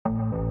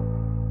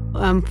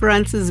I'm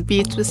Frances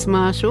Beatrice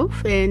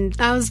Marshoff, and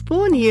I was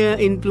born here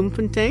in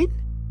Bloemfontein.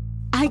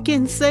 I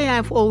can say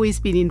I've always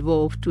been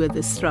involved with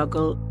the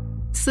struggle.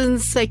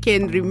 Since I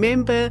can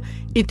remember,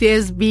 it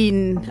has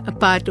been a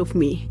part of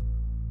me.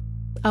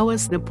 I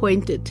was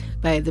appointed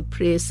by the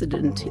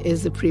President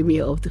as the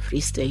Premier of the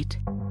Free State.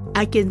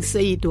 I can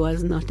say it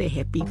was not a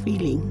happy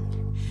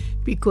feeling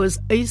because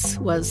Uys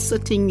was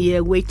sitting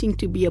here waiting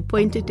to be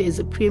appointed as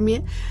a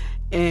Premier,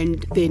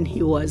 and then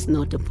he was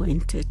not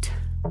appointed.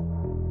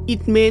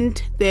 It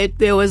meant that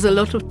there was a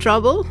lot of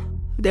trouble,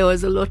 there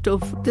was a lot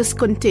of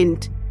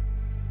discontent.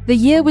 The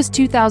year was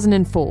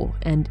 2004,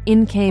 and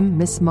in came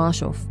Miss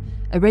Marshoff,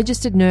 a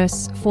registered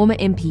nurse, former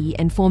MP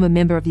and former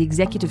member of the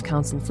Executive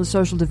Council for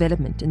Social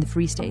Development in the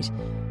Free State,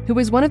 who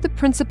was one of the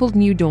principled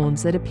new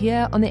dawns that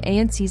appear on the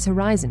ANC's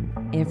horizon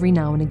every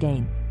now and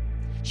again.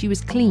 She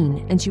was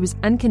clean and she was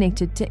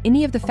unconnected to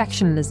any of the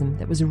factionalism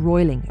that was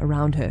roiling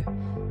around her.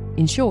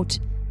 In short,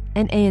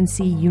 an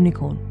ANC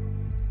unicorn.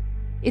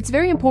 It's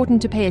very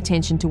important to pay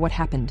attention to what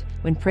happened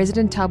when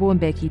President Thabo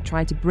Mbeki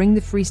tried to bring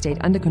the Free State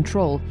under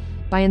control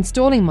by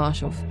installing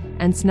Marshoff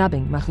and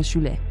snubbing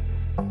Magashule.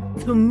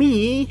 For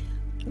me,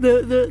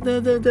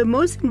 the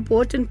most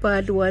important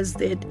part was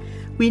that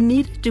we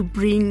needed to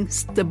bring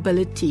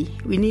stability.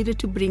 We needed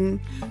to bring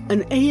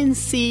an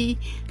ANC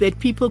that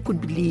people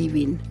could believe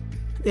in,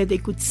 that they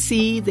could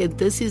see that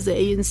this is the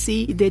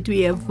ANC that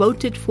we have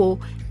voted for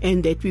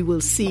and that we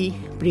will see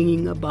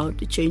bringing about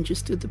the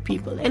changes to the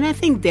people. And I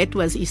think that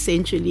was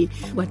essentially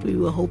what we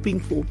were hoping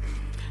for.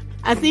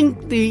 I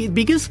think the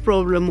biggest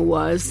problem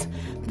was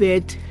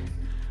that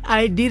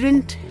I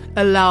didn't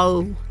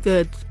allow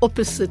the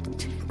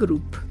opposite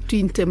group to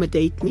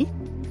intimidate me.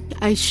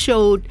 I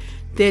showed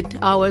that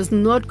I was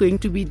not going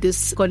to be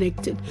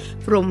disconnected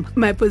from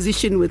my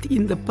position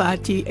within the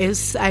party,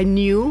 as I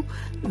knew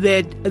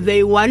that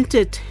they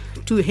wanted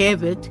to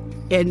have it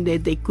and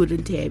that they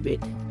couldn't have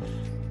it.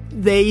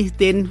 They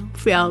then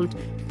felt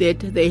that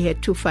they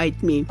had to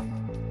fight me.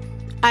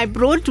 I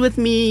brought with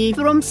me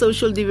from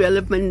social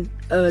development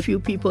a few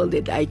people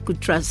that I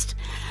could trust.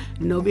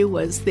 Nobi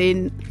was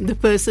then the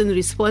person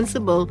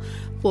responsible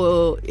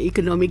for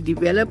economic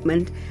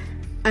development.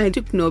 I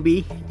took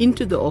Nobi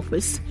into the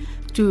office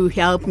to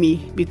help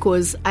me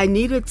because I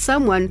needed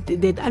someone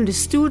that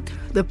understood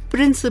the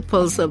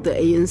principles of the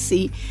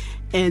ANC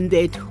and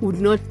that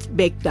would not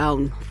back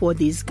down for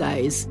these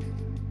guys.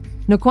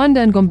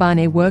 Nokwanda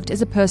Ngombane worked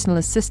as a personal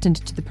assistant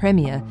to the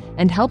Premier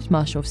and helped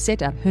Marshoff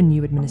set up her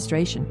new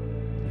administration.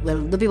 Well,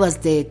 Nobi was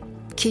the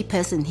key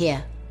person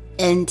here,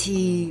 and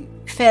he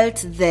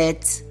felt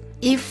that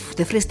if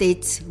the Free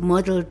State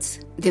modelled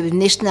the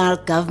national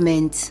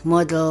government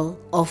model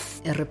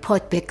of a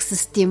report-back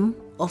system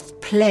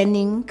of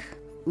planning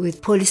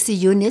with policy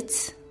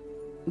units,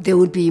 there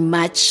would be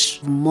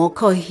much more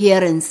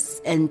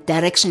coherence and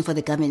direction for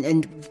the government,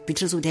 and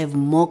Beatrice would have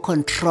more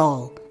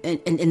control and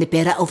a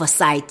better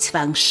oversight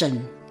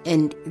function,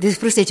 and this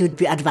Free State would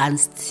be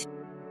advanced.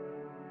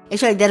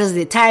 Actually, that was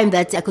the time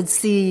that I could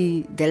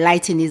see the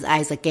light in his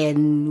eyes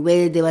again,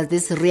 where there was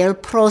this real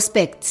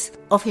prospect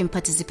of him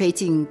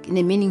participating in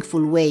a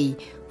meaningful way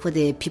for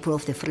the people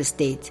of the Free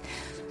State.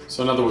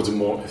 So in other words, a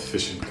more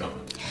efficient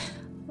government?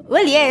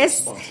 Well,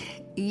 yes.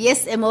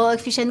 Yes, a more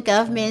efficient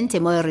government, a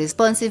more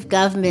responsive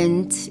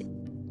government.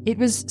 It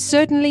was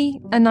certainly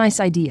a nice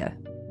idea.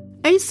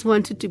 I just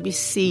wanted to be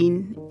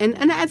seen,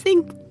 and I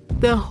think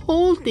the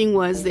whole thing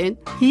was that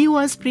he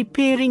was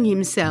preparing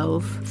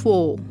himself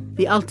for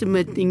the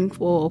ultimate thing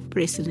for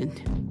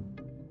president.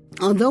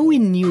 Although we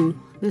knew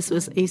this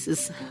was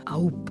Ace's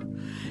hope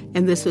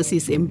and this was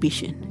his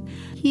ambition,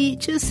 he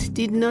just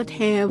did not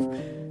have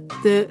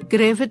the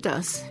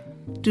gravitas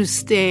to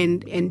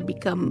stand and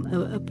become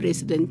a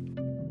president.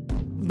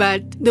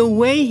 But the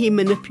way he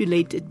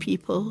manipulated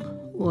people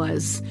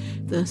was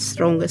the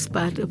strongest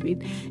part of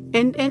it.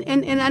 And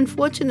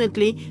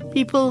unfortunately,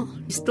 people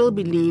still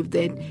believe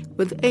that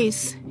with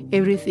Ace,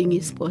 everything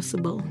is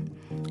possible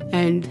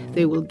and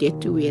they will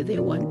get to where they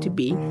want to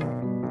be.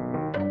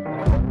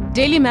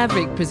 Daily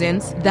Maverick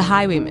presents The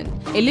Highwaymen,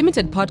 a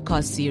limited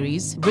podcast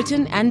series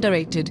written and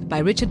directed by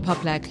Richard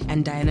Poplak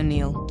and Diana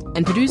Neal,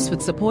 and produced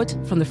with support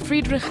from the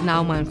Friedrich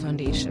Naumann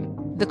Foundation.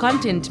 The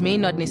content may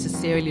not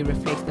necessarily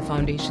reflect the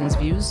Foundation's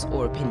views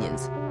or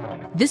opinions.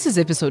 This is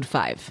episode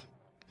 5,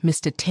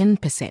 Mr.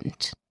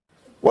 10%.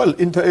 Well,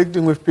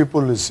 interacting with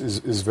people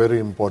is very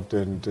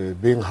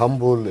important. Being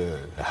humble,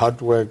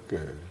 hard work,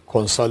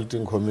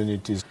 consulting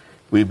communities.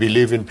 We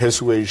believe in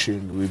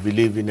persuasion. We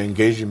believe in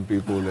engaging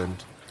people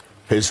and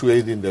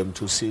persuading them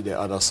to see the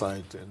other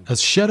side.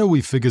 As shadowy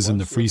figures in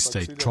the Free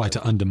State try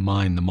to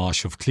undermine the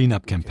Marshoff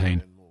cleanup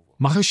campaign,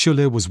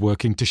 Magashule was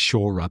working to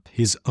shore up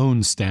his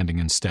own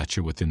standing and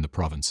stature within the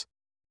province.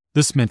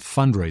 This meant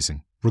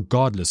fundraising,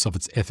 regardless of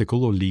its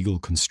ethical or legal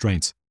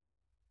constraints.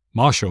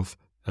 Marshoff,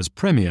 as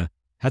Premier,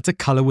 had to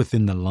colour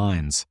within the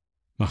lines.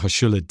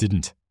 Magashule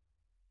didn't.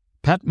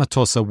 Pat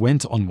Matosa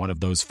went on one of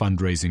those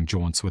fundraising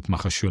jaunts with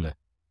Magashule.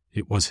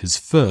 It was his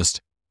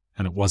first,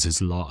 and it was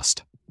his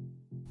last.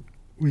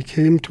 We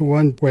came to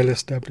one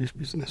well-established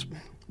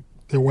businessman,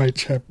 the white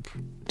chap,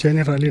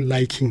 generally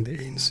liking the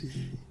ANC.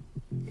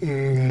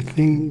 I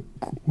think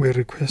we're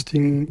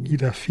requesting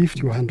either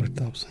 50 or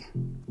 100,000.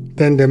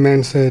 Then the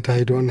man said,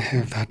 I don't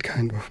have that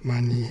kind of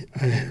money.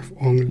 I have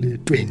only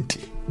 20.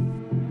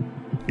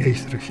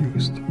 Ace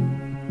refused.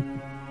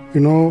 You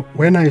know,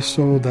 when I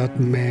saw that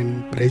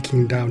man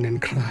breaking down and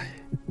cry,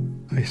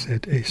 I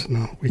said, Ace,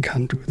 no, we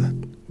can't do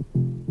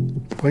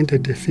that.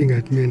 Pointed a finger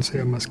at me and said,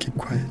 I must keep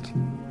quiet.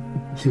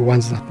 He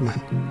wants that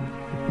money.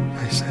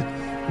 I said,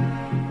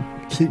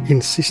 no. He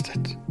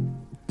insisted.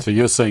 So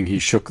you're saying he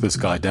shook this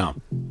guy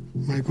down?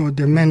 My God,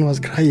 the man was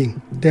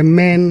crying. The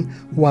man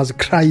was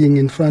crying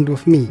in front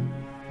of me.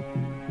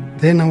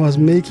 Then I was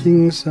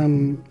making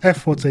some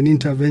efforts and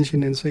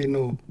intervention and say,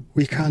 no,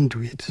 we can't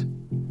do it.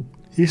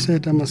 He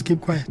said, I must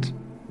keep quiet.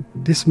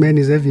 This man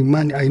is having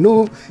money. I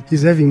know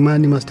he's having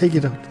money, must take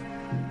it out.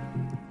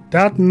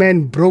 That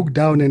man broke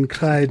down and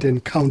cried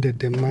and counted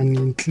the money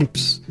in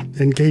clips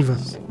and gave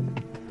us.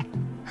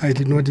 I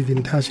did not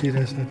even touch it.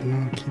 I said,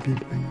 no, keep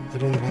it. I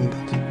don't want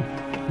that.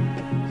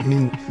 I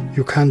mean,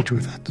 you can't do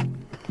that.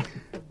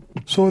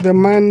 So the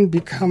man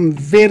became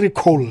very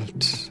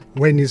cold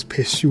when he's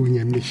pursuing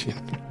a mission.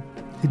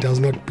 He does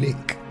not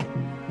blink.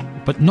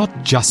 But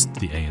not just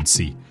the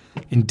ANC.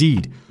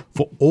 Indeed,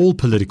 for all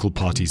political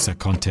parties that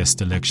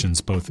contest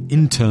elections, both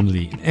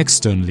internally and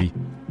externally,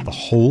 the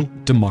whole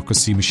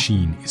democracy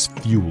machine is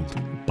fueled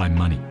by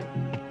money.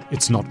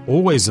 It's not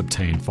always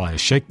obtained via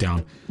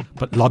shakedown,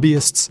 but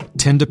lobbyists,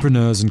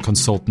 tenderpreneurs and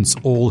consultants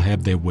all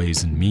have their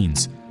ways and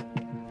means.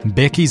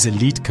 Mbeki's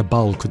elite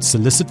cabal could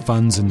solicit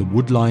funds in the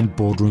wood-lined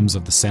boardrooms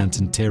of the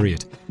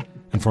Sandton-Terriet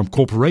and from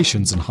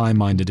corporations and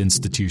high-minded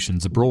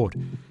institutions abroad.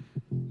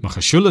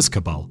 Magashula's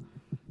cabal,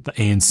 the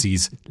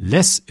ANC's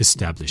less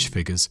established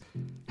figures,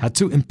 had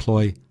to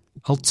employ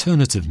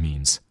alternative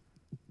means.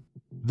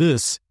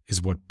 This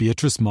is what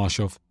Beatrice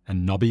Marshoff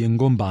and Nobby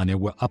Ngombane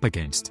were up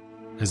against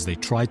as they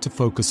tried to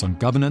focus on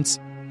governance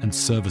and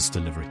service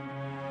delivery.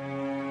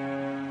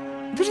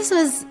 Beatrice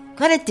was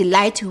quite a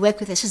delight to work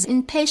with her. She's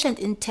impatient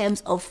in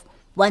terms of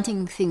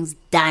wanting things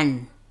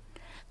done.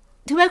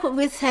 To work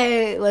with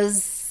her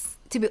was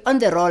to be on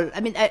the roll.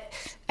 I mean,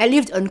 I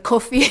lived on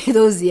coffee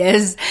those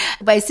years.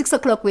 By 6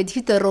 o'clock, we'd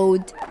hit the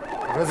road.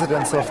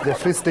 Residents of the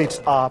Free State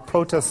are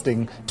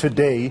protesting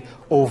today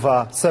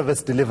over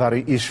service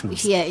delivery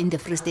issues. Here in the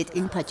Free State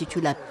in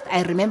particular,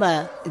 I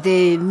remember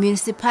the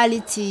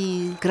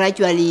municipality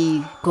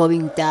gradually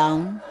going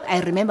down. I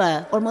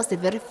remember almost the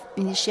very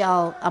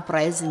initial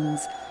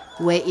uprisings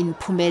were in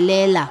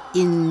Phumelela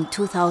in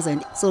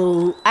 2000.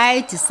 So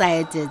I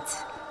decided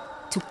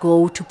to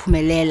go to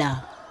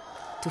Phumelela,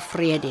 to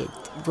Vryheid,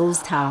 those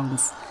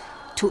towns,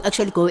 to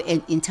actually go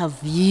and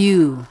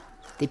interview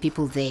the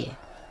people there.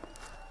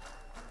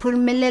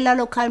 Phumelela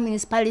local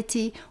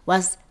municipality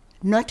was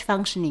not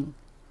functioning.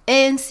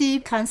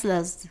 ANC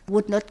councillors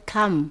would not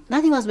come.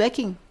 Nothing was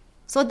working.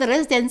 So the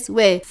residents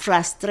were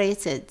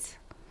frustrated.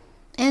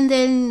 And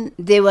then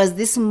there was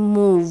this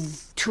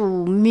move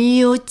to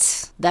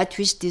mute that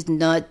which did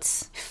not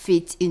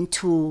fit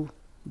into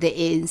the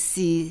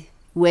ANC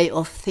way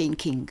of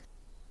thinking.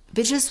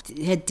 Beatrice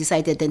had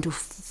decided then to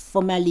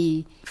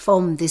formally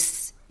form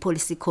this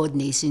policy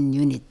coordination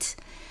unit.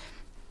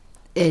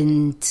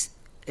 And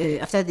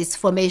after this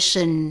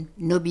formation,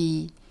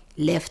 Nobby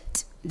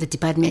left the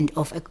Department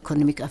of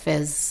Economic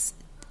Affairs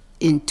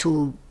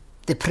into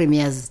the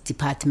Premier's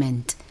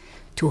department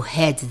to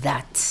head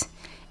that,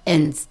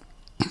 and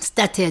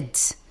started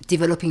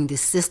developing the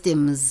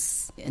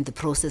systems and the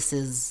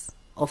processes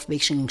of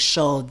making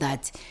sure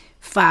that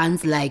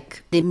funds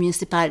like the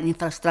municipal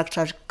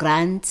infrastructure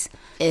grants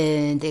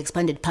and the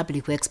expanded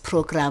public works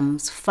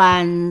programs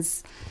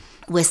funds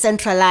were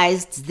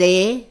centralized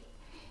there.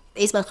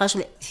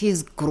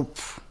 His group,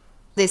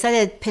 they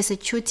started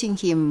persecuting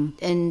him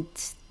and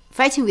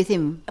fighting with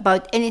him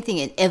about anything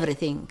and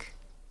everything.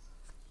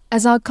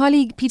 As our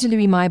colleague Peter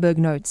Louis Myburg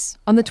notes,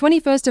 on the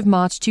 21st of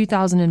March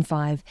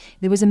 2005,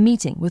 there was a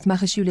meeting with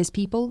Magashule's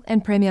people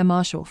and Premier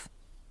Marshoff.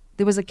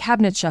 There was a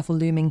cabinet shuffle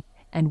looming,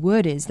 and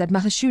word is that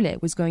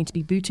Magashule was going to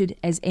be booted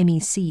as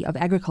MEC of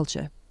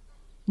Agriculture.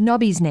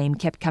 Nobby's name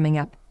kept coming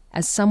up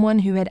as someone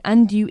who had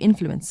undue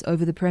influence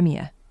over the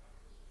Premier.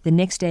 The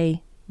next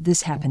day,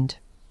 this happened.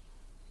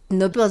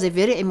 Nobby was a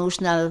very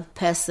emotional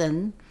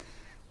person.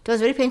 It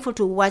was very painful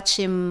to watch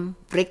him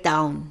break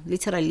down,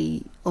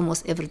 literally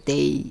almost every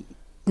day.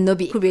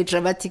 Nobby could be a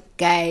dramatic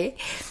guy.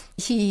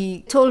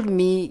 He told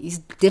me he's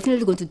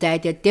definitely going to die.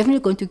 They're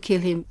definitely going to kill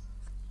him.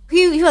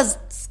 He was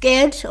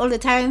scared all the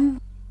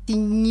time. He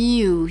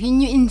knew.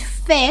 In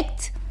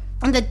fact,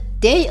 on the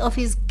day of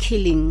his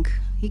killing,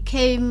 he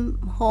came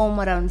home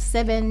around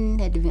 7,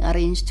 had been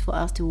arranged for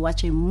us to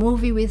watch a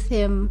movie with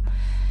him.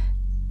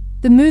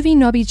 The movie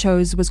Nobby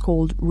chose was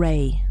called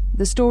Ray,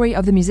 the story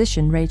of the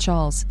musician Ray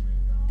Charles.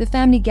 The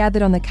family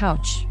gathered on the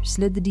couch,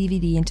 slid the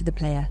DVD into the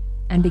player,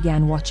 and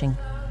began watching.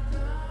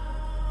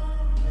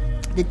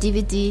 The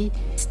DVD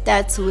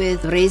starts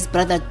with Ray's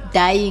brother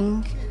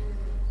dying,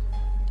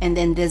 and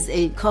then there's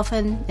a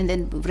coffin, and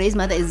then Ray's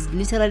mother is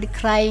literally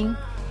crying,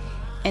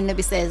 and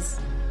Nobby says,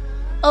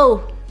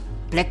 "Oh,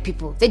 black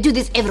people. They do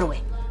this everywhere.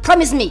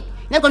 Promise me,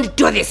 you're not going to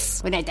do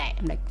this when I die.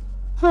 I'm like,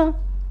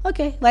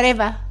 okay,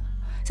 whatever.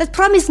 Says,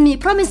 promise me.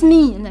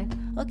 I'm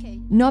like, okay.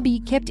 Nobby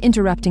kept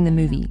interrupting the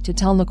movie to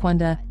tell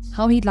Nokwanda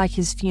how he'd like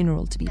his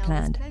funeral to be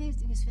planned.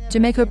 To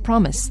make her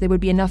promise there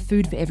would be enough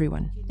food for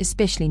everyone,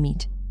 especially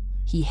meat.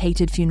 He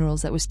hated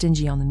funerals that were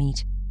stingy on the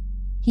meat.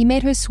 He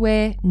made her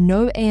swear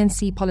no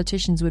ANC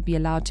politicians would be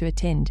allowed to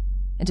attend,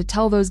 and to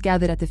tell those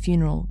gathered at the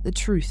funeral the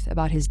truth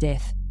about his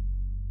death.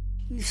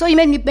 So he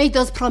made me make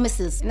those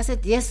promises. And I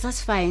said, yes,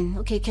 that's fine.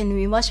 Okay, can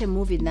we watch a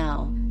movie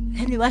now?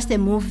 Can we watch the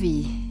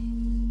movie?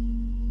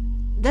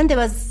 Then there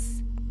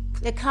was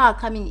a car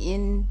coming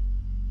in,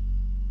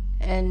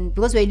 and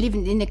because we were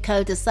living in a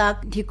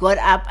cul-de-sac, he got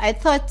up. I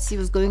thought he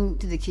was going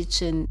to the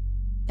kitchen,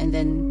 and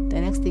then the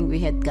next thing we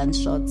had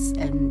gunshots,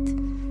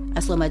 and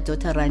I saw my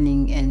daughter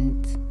running,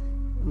 and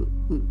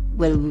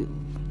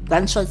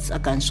gunshots are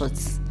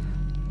gunshots.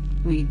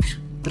 We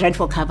ran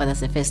for cover,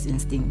 that's the first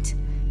instinct.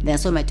 Then I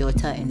saw my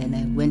daughter, and then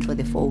I went for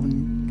the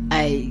phone.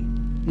 I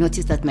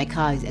noticed that my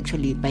car is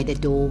actually by the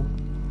door,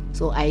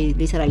 so I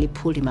literally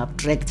pulled him up,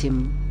 dragged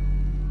him,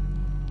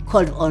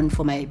 called on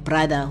for my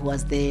brother who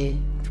was there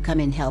to come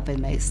and help,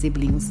 and my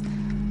siblings.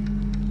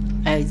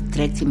 I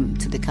dragged him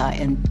to the car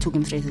and took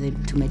him straight to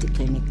the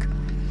clinic.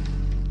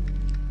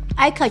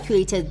 I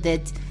calculated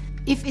that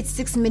if it's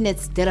 6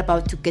 minutes, they're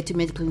about to get to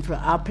medical clinic from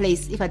our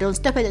place. If I don't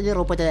stop at the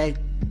robot and I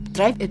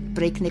drive at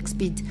breakneck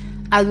speed,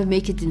 I will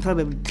make it in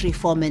probably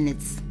 3-4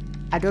 minutes.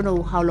 I don't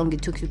know how long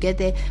it took to get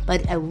there,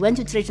 but I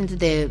went straight into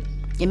the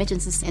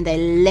emergencies and I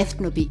left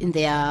Nobby in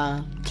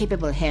their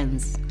capable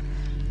hands.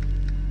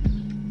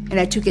 And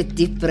I took a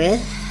deep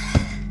breath,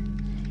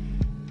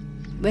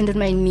 went on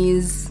my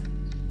knees,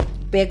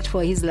 begged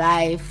for his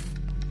life,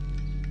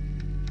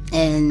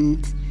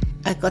 and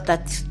I got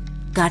that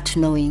gut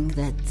knowing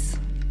that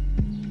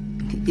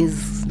he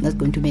is not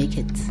going to make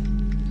it.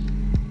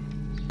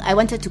 I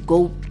wanted to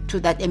go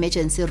to that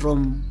emergency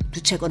room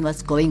to check on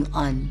what's going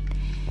on,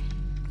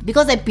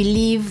 because I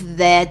believe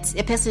that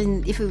a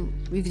person, if you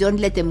don't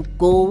let them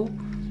go,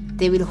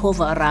 they will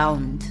hover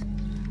around.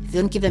 If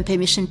you don't give them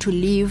permission to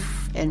leave,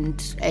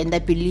 and I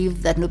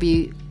believe that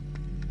Nobby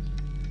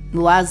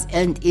was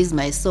and is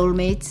my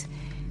soulmate.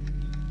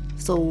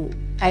 So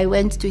I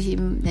went to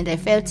him and I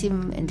felt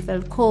him and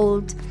felt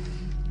cold.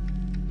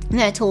 And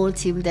I told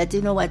him that,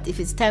 you know what, if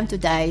it's time to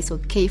die, it's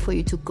okay for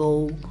you to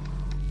go.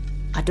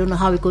 I don't know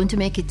how we're going to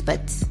make it,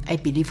 but I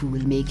believe we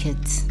will make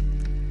it.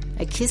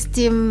 I kissed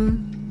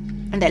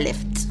him and I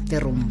left the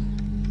room.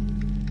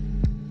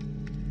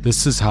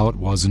 This is how it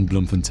was in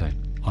Bloemfontein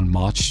on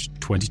March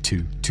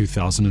 22,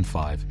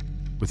 2005,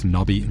 with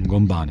Nobby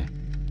Ngombane.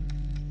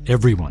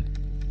 Everyone,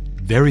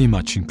 very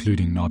much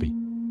including Nobby,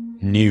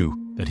 knew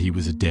that he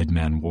was a dead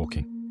man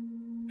walking,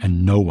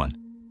 and no one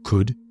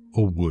could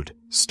or would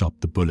stop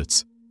the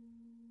bullets.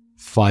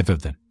 5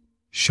 of them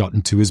shot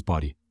into his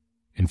body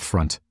in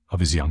front of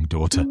his young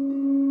daughter.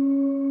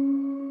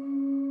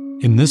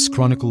 In this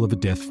chronicle of a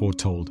death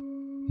foretold,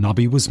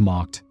 Nobby was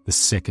marked the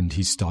second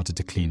he started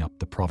to clean up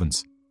the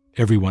province.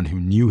 Everyone who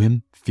knew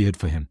him feared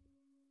for him,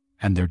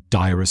 and their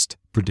direst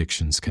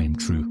predictions came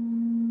true.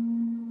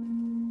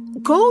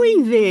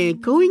 Going there,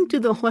 going to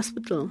the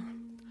hospital,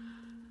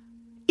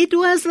 it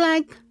was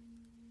like,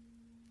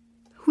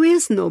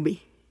 where's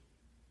Nobby?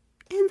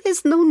 And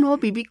there's no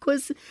Nobby,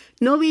 because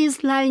Nobby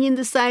is lying in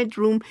the side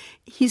room.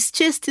 His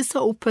chest is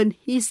open.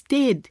 He's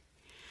dead.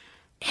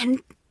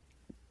 And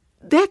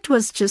that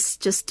was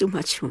just too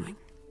much for me.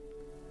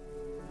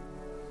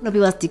 Nobby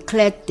was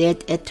declared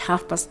dead at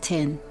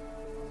 10:30.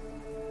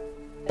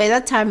 By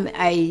that time,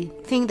 I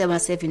think there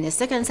must have been a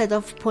second set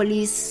of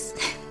police.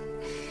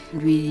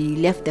 We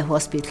left the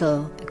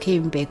hospital,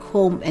 came back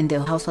home, and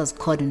the house was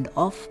cordoned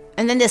off.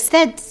 And then the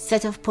third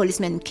set of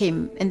policemen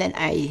came, and then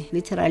I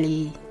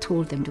literally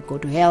told them to go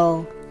to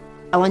hell.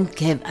 I want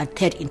to have a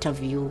third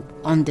interview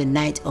on the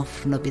night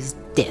of Nobby's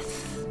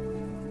death.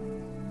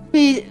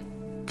 We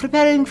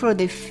preparing for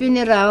the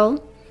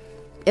funeral.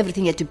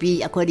 Everything had to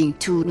be according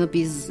to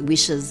Nobby's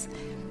wishes.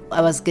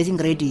 I was getting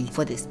ready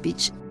for the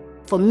speech.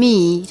 For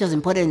me, it was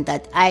important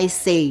that I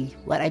say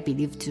what I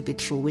believe to be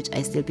true, which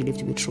I still believe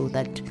to be true,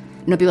 that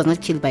Nobby was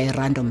not killed by a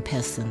random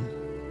person.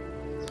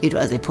 It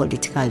was a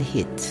political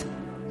hit.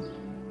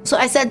 So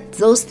I said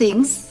those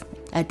things.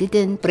 I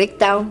didn't break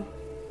down.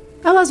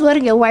 I was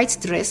wearing a white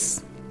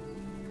dress.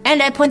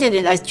 And I pointed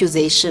an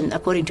accusation,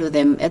 according to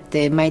them, at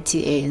the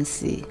mighty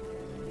ANC.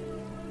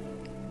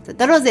 So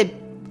that was the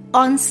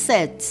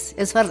onset,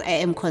 as far as I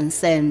am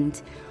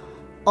concerned,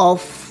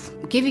 of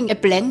giving a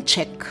blank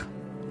check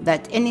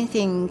that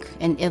anything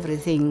and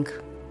everything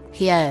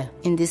here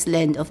in this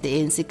land of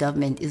the ANC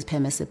government is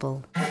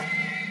permissible.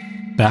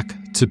 Back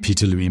to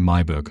Peter Louis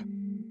Myburgh.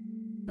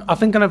 I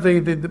think kind of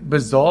the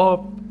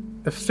bizarre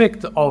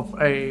effect of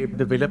a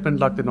development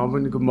like the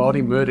Nobby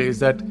Ngombane murder is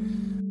that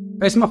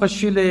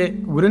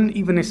Magashule wouldn't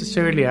even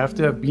necessarily have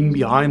to have been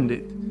behind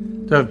it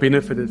to have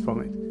benefited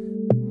from it.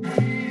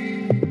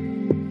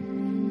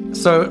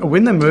 So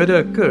when the murder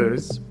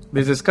occurs,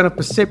 there's this kind of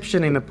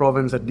perception in the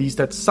province, at least,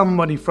 that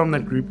somebody from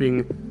that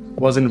grouping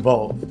was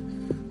involved.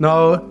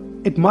 Now,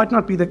 it might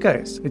not be the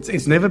case.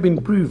 It's never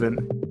been proven.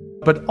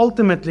 But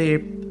ultimately,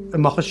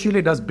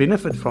 Magashule does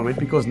benefit from it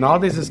because now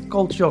there's this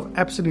culture of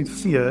absolute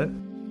fear.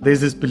 There's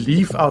this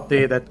belief out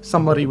there that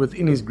somebody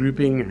within his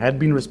grouping had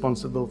been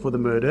responsible for the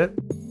murder.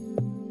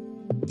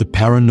 The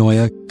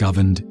paranoia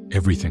governed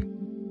everything.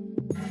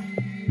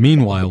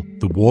 Meanwhile,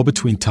 the war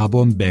between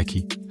Thabo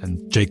Mbeki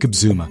and Jacob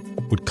Zuma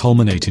would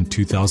culminate in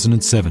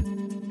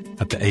 2007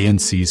 at the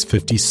ANC's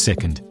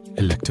 52nd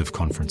elective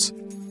conference.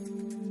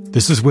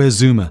 This is where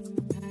Zuma,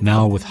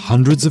 now with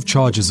hundreds of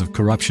charges of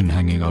corruption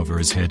hanging over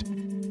his head,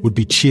 would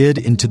be cheered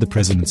into the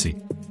presidency,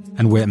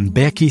 and where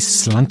Mbeki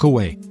slunk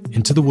away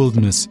into the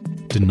wilderness,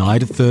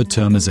 denied a third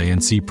term as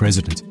ANC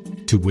president,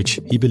 to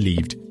which he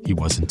believed he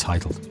was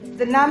entitled.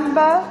 The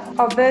number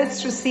of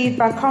votes received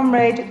by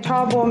Comrade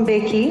Thabo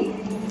Mbeki,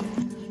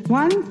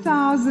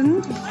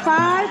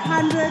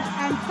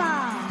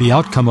 1,505. The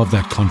outcome of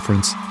that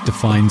conference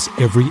defines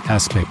every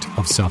aspect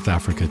of South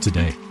Africa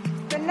today.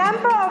 The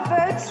number of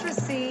votes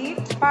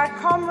received by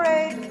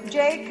Comrade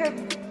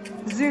Jacob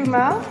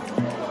Zuma,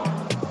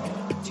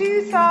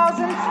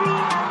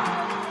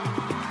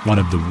 2,300. One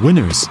of the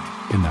winners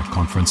in that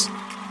conference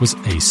was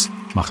Ace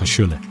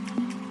Magashule.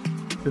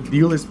 The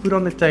deal is put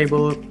on the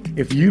table.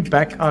 If you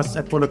back us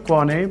at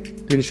Polokwane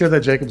to ensure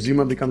that Jacob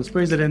Zuma becomes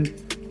president,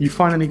 you're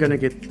finally going to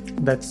get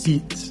that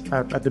seat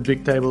at the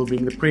big table,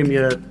 being the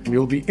premier.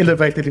 You'll be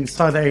elevated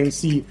inside the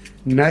ANC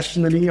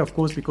nationally, of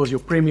course, because your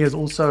premiers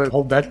also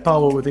hold that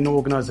power within the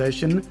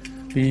organization.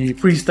 The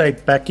Free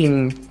State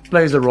backing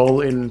plays a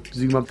role in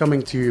Zuma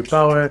coming to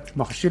power.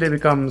 Magashule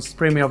becomes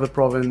premier of the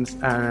province,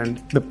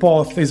 and the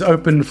path is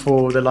open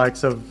for the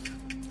likes of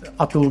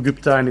Atul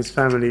Gupta and his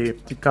family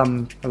to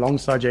come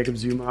alongside Jacob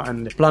Zuma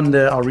and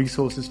plunder our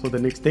resources for the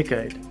next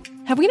decade.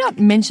 Have we not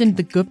mentioned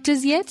the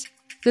Guptas yet?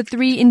 The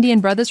 3 Indian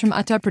brothers from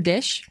Uttar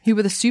Pradesh, who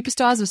were the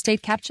superstars of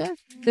state capture?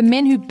 The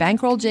men who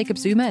bankrolled Jacob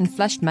Zuma and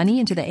flushed money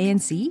into the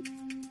ANC?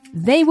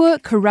 They were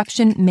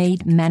corruption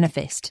made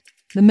manifest.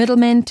 The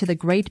middlemen to the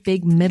great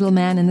big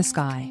middleman in the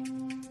sky.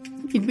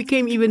 It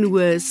became even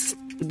worse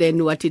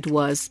than what it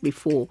was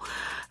before.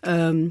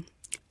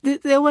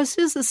 There was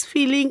just this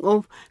feeling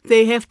of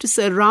they have to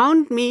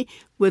surround me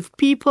with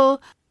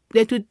people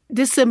that would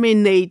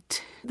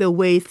disseminate the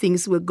way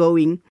things were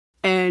going.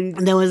 And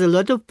there was a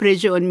lot of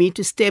pressure on me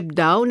to step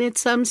down at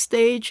some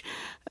stage.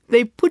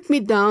 They put me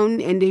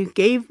down and they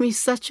gave me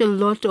such a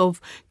lot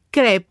of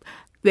crap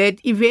that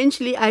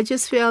eventually I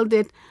just felt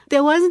that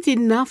there wasn't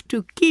enough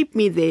to keep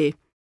me there.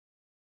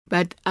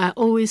 But I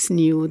always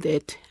knew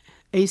that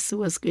Ace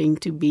was going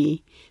to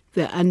be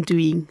the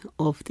undoing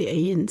of the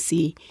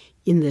ANC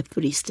in the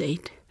Free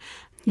State.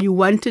 You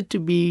wanted to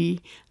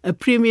be a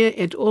premier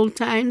at all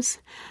times,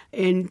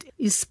 and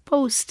his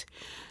post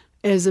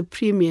as a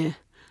premier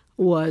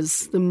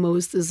was the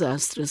most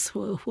disastrous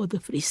for the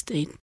Free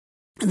State.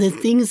 The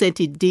things that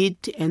he did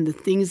and the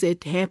things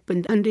that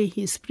happened under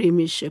his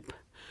premiership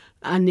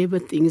are never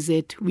things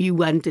that we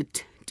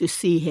wanted to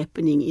see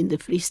happening in the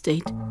Free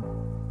State.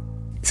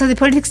 So the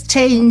politics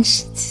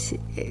changed.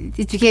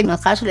 It became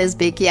Magashule's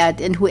backyard,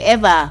 and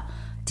whoever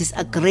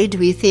disagreed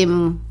with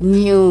him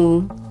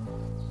knew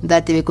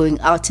that they were going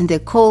out in the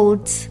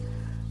cold.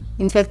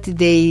 In fact,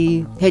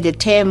 they had a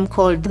term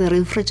called the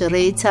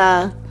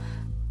refrigerator.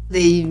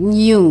 They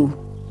knew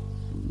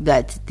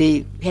that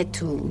they had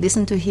to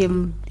listen to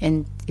him,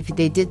 and if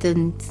they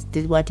didn't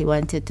do what he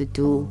wanted to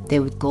do, they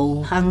would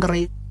go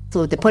hungry.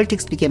 So the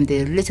politics became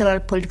the literal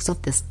politics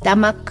of the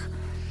stomach,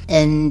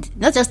 and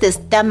not just the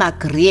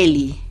stomach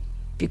really,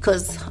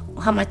 because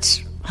how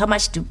much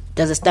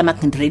does a stomach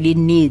really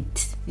need?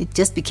 It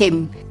just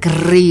became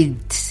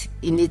greed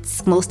in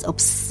its most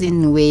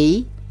obscene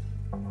way.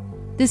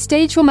 The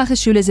stage for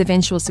Magashule's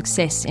eventual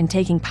success in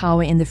taking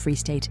power in the Free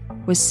State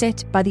was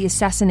set by the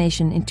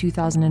assassination in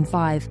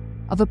 2005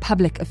 of a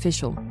public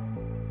official.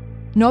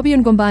 Nobby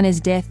Ngombane's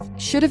death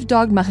should have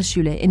dogged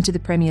Magashule into the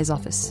Premier's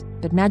office,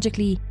 but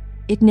magically,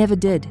 it never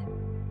did.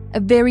 A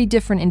very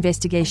different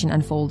investigation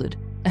unfolded,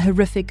 a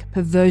horrific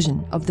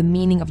perversion of the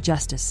meaning of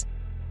justice.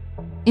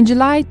 In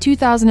July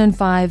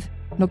 2005,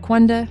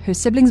 Nokwanda, her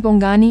siblings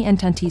Bongani and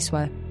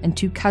Tantiswa, and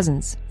 2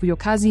 cousins,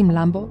 Vuyokazi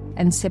Mlambo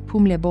and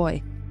Sephumle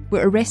Boy,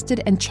 were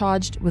arrested and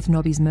charged with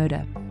Nobby's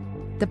murder.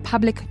 The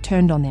public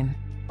turned on them,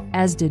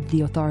 as did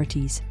the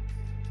authorities.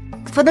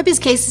 For Nobby's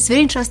case, it's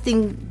very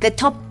interesting. The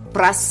top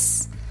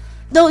brass,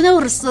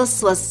 no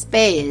resource was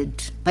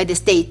spared by the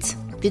state,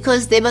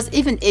 because there was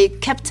even a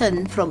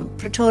captain from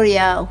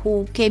Pretoria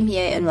who came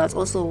here and was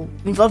also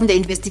involved in the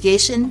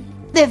investigation.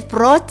 They've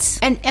brought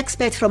an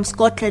expert from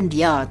Scotland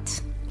Yard.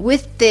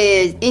 With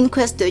the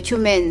inquest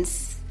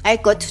documents, I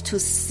got to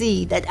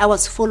see that I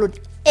was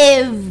followed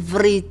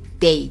every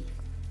day.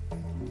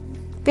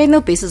 There was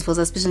no basis for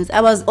suspicions.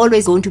 I was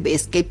always going to be a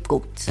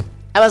scapegoat.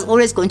 I was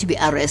always going to be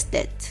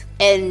arrested.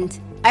 And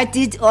I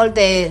did all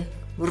the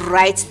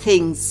right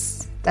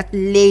things that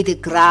lay the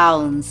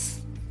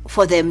grounds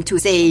for them to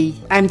say,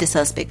 I'm the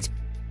suspect.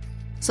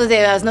 So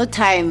there was no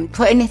time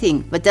for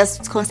anything but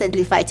just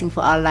constantly fighting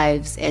for our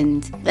lives.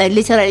 And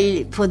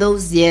literally for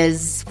those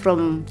years,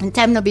 from the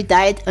time Nobby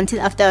died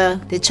until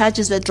after the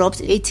charges were dropped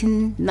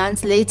 18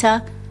 months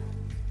later,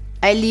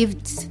 I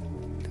lived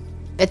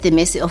at the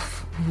mercy of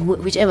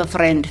whichever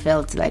friend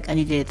felt like I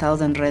needed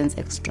 1,000 rands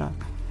extra.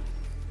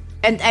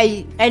 And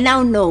I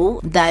now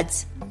know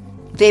that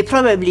they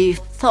probably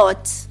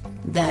thought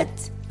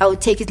that I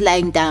would take it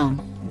lying down.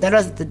 That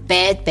was the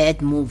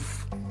bad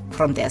move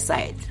from their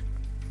side.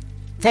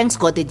 Thanks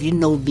God they didn't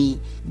know me,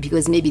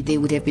 because maybe they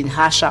would have been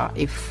harsher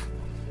if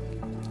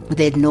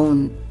they'd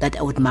known that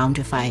I would mount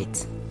a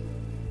fight.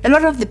 A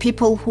lot of the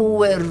people who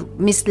were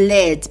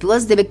misled,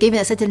 because they were given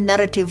a certain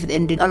narrative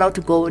and allowed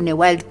to go on a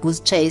wild goose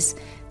chase,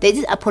 they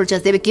did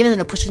apologize. They were given an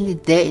opportunity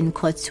there in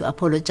court to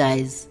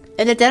apologize.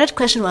 And a direct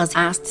question was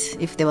asked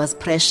if there was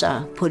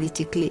pressure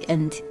politically,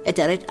 and a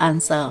direct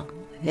answer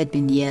had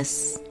been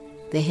yes.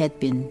 There had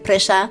been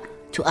pressure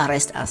to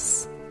arrest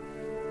us.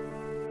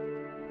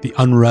 The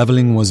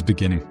unraveling was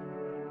beginning.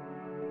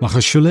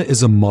 Magashule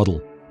is a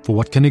model for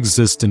what can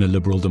exist in a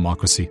liberal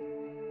democracy.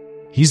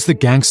 He's the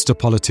gangster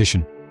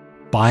politician,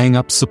 buying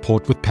up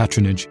support with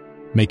patronage,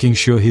 making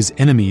sure his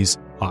enemies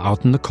are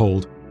out in the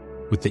cold,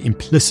 with the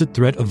implicit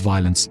threat of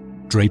violence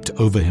draped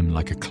over him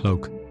like a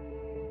cloak.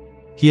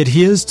 He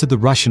adheres to the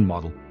Russian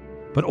model,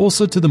 but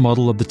also to the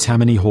model of the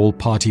Tammany Hall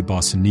party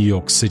boss in New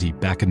York City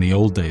back in the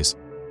old days,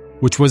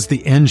 which was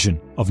the engine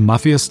of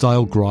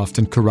mafia-style graft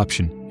and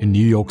corruption in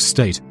New York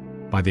State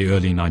by the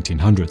early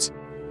 1900s,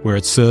 where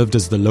it served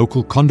as the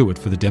local conduit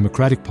for the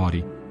Democratic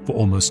Party for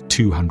almost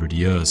 200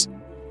 years.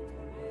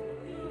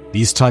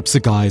 These types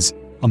of guys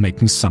are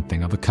making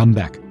something of a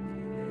comeback.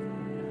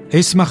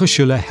 Ace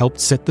Magashule helped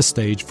set the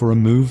stage for a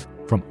move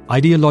from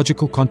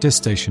ideological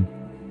contestation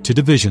to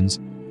divisions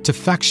to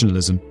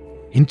factionalism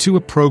into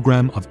a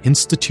program of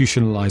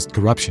institutionalized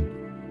corruption,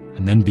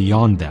 and then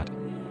beyond that,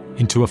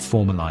 into a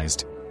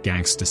formalized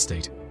gangster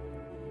state.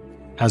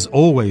 As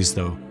always,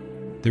 though,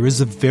 there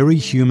is a very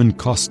human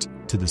cost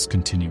to this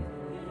continuum.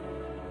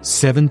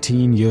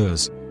 17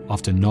 years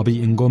after Nobby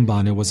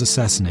Ngombane was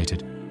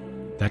assassinated,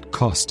 that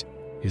cost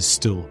is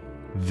still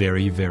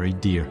very, very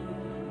dear.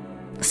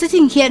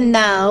 Sitting here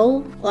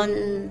now on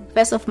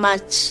 1st of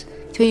March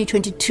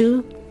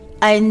 2022,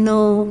 I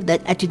know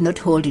that I did not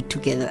hold it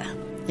together,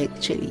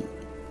 actually,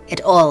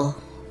 at all.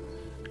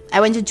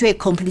 I went into a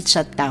complete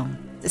shutdown,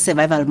 a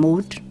survival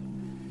mode.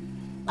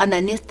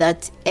 Underneath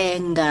that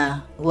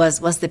anger was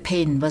the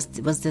pain, was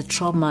the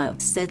trauma,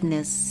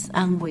 sadness,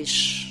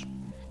 anguish.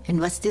 And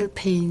what still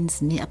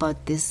pains me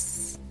about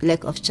this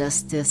lack of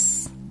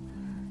justice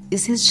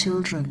is his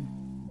children.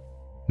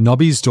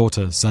 Nobby's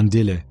daughter,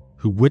 Zandile,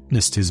 who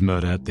witnessed his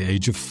murder at the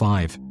age of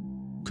 5,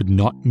 could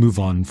not move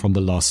on from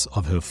the loss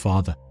of her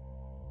father.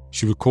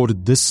 She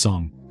recorded this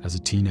song as a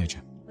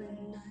teenager. When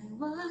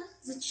I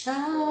was a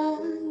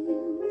child,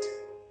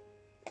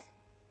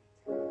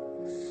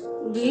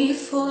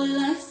 before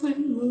life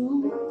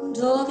removed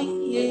all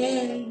the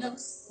end of...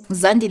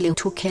 Zandile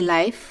took her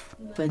life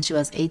when she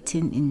was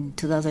 18 in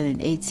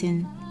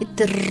 2018.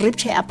 It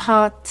ripped her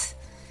apart.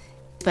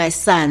 My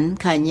son,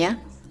 Kanya,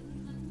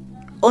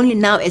 only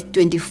now at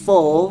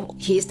 24,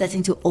 he is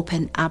starting to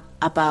open up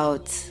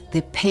about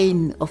the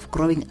pain of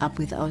growing up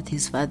without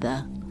his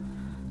father.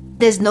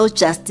 There's no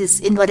justice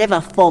in whatever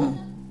form.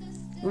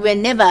 We were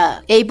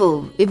never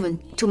able even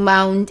to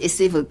mount a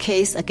civil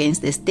case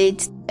against the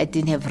state. I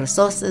didn't have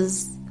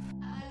resources.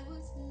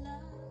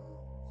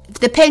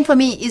 The pain for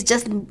me is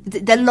just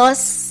the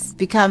loss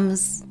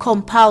becomes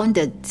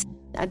compounded.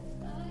 I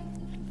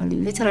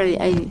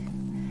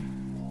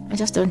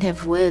just don't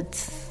have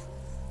words.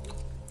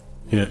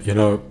 You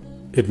know,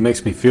 it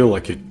makes me feel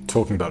like you're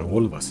talking about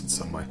all of us in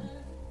some way,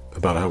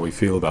 about how we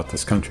feel about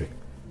this country,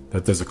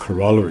 that there's a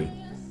corollary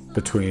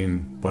between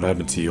what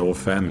happened to your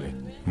family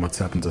and what's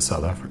happened to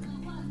South Africa.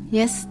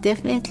 Yes,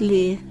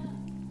 definitely.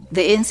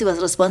 The ANC was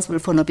responsible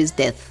for Nobby's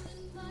death.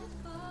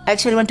 I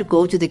actually want to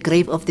go to the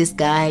grave of this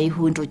guy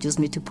who introduced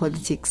me to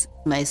politics,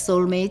 my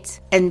soulmate,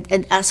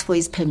 and ask for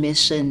his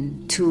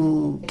permission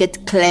to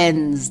get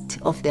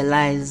cleansed of the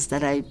lies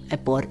that I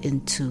bought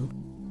into.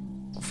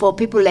 For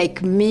people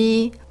like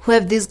me who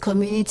have these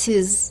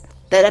communities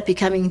that are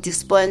becoming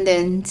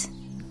despondent,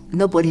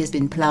 nobody has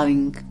been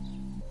plowing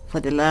for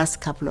the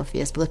last couple of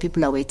years because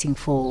people are waiting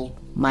for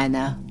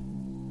mana,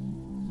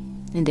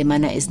 and the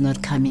mana is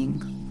not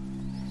coming.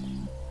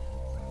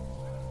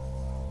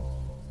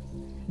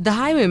 The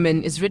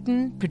Highwaymen is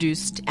written,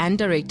 produced, and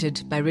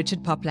directed by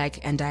Richard Poplak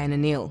and Diana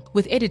Neal,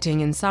 with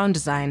editing and sound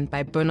design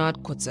by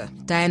Bernard Kutzer,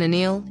 Diana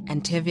Neal,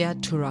 and Tevya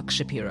Turok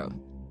Shapiro.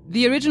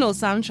 The original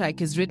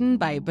soundtrack is written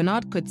by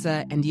Bernard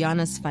Kutzer and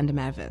Janus van der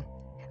Merwe.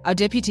 Our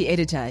deputy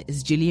editor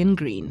is Gillian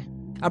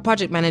Green. Our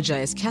project manager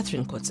is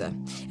Catherine Kutzer,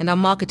 and our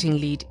marketing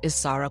lead is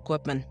Sarah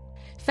Koopman.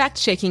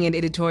 Fact-checking and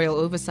editorial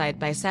oversight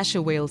by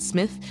Sasha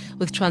Wales-Smith,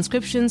 with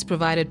transcriptions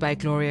provided by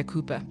Gloria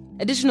Cooper.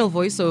 Additional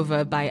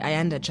voiceover by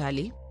Ayanda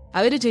Charlie.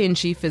 Our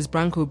editor-in-chief is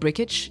Branko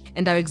Brikic,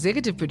 and our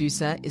executive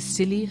producer is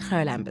Silly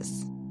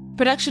Gerlambus.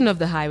 Production of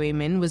The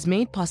Highwaymen was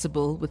made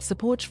possible with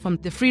support from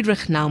the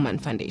Friedrich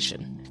Naumann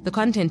Foundation. The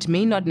content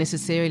may not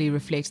necessarily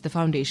reflect the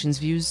Foundation's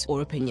views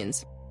or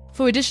opinions.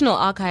 For additional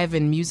archive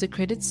and music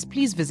credits,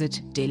 please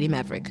visit Daily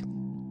Maverick.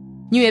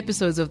 New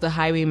episodes of The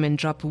Highwaymen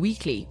drop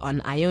weekly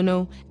on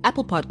Iono,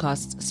 Apple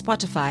Podcasts,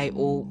 Spotify,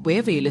 or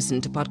wherever you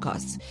listen to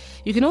podcasts.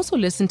 You can also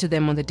listen to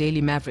them on the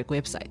Daily Maverick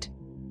website.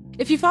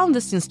 If you found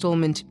this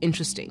installment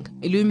interesting,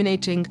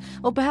 illuminating,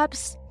 or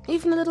perhaps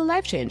even a little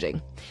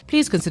life-changing,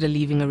 please consider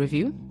leaving a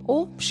review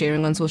or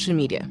sharing on social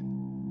media.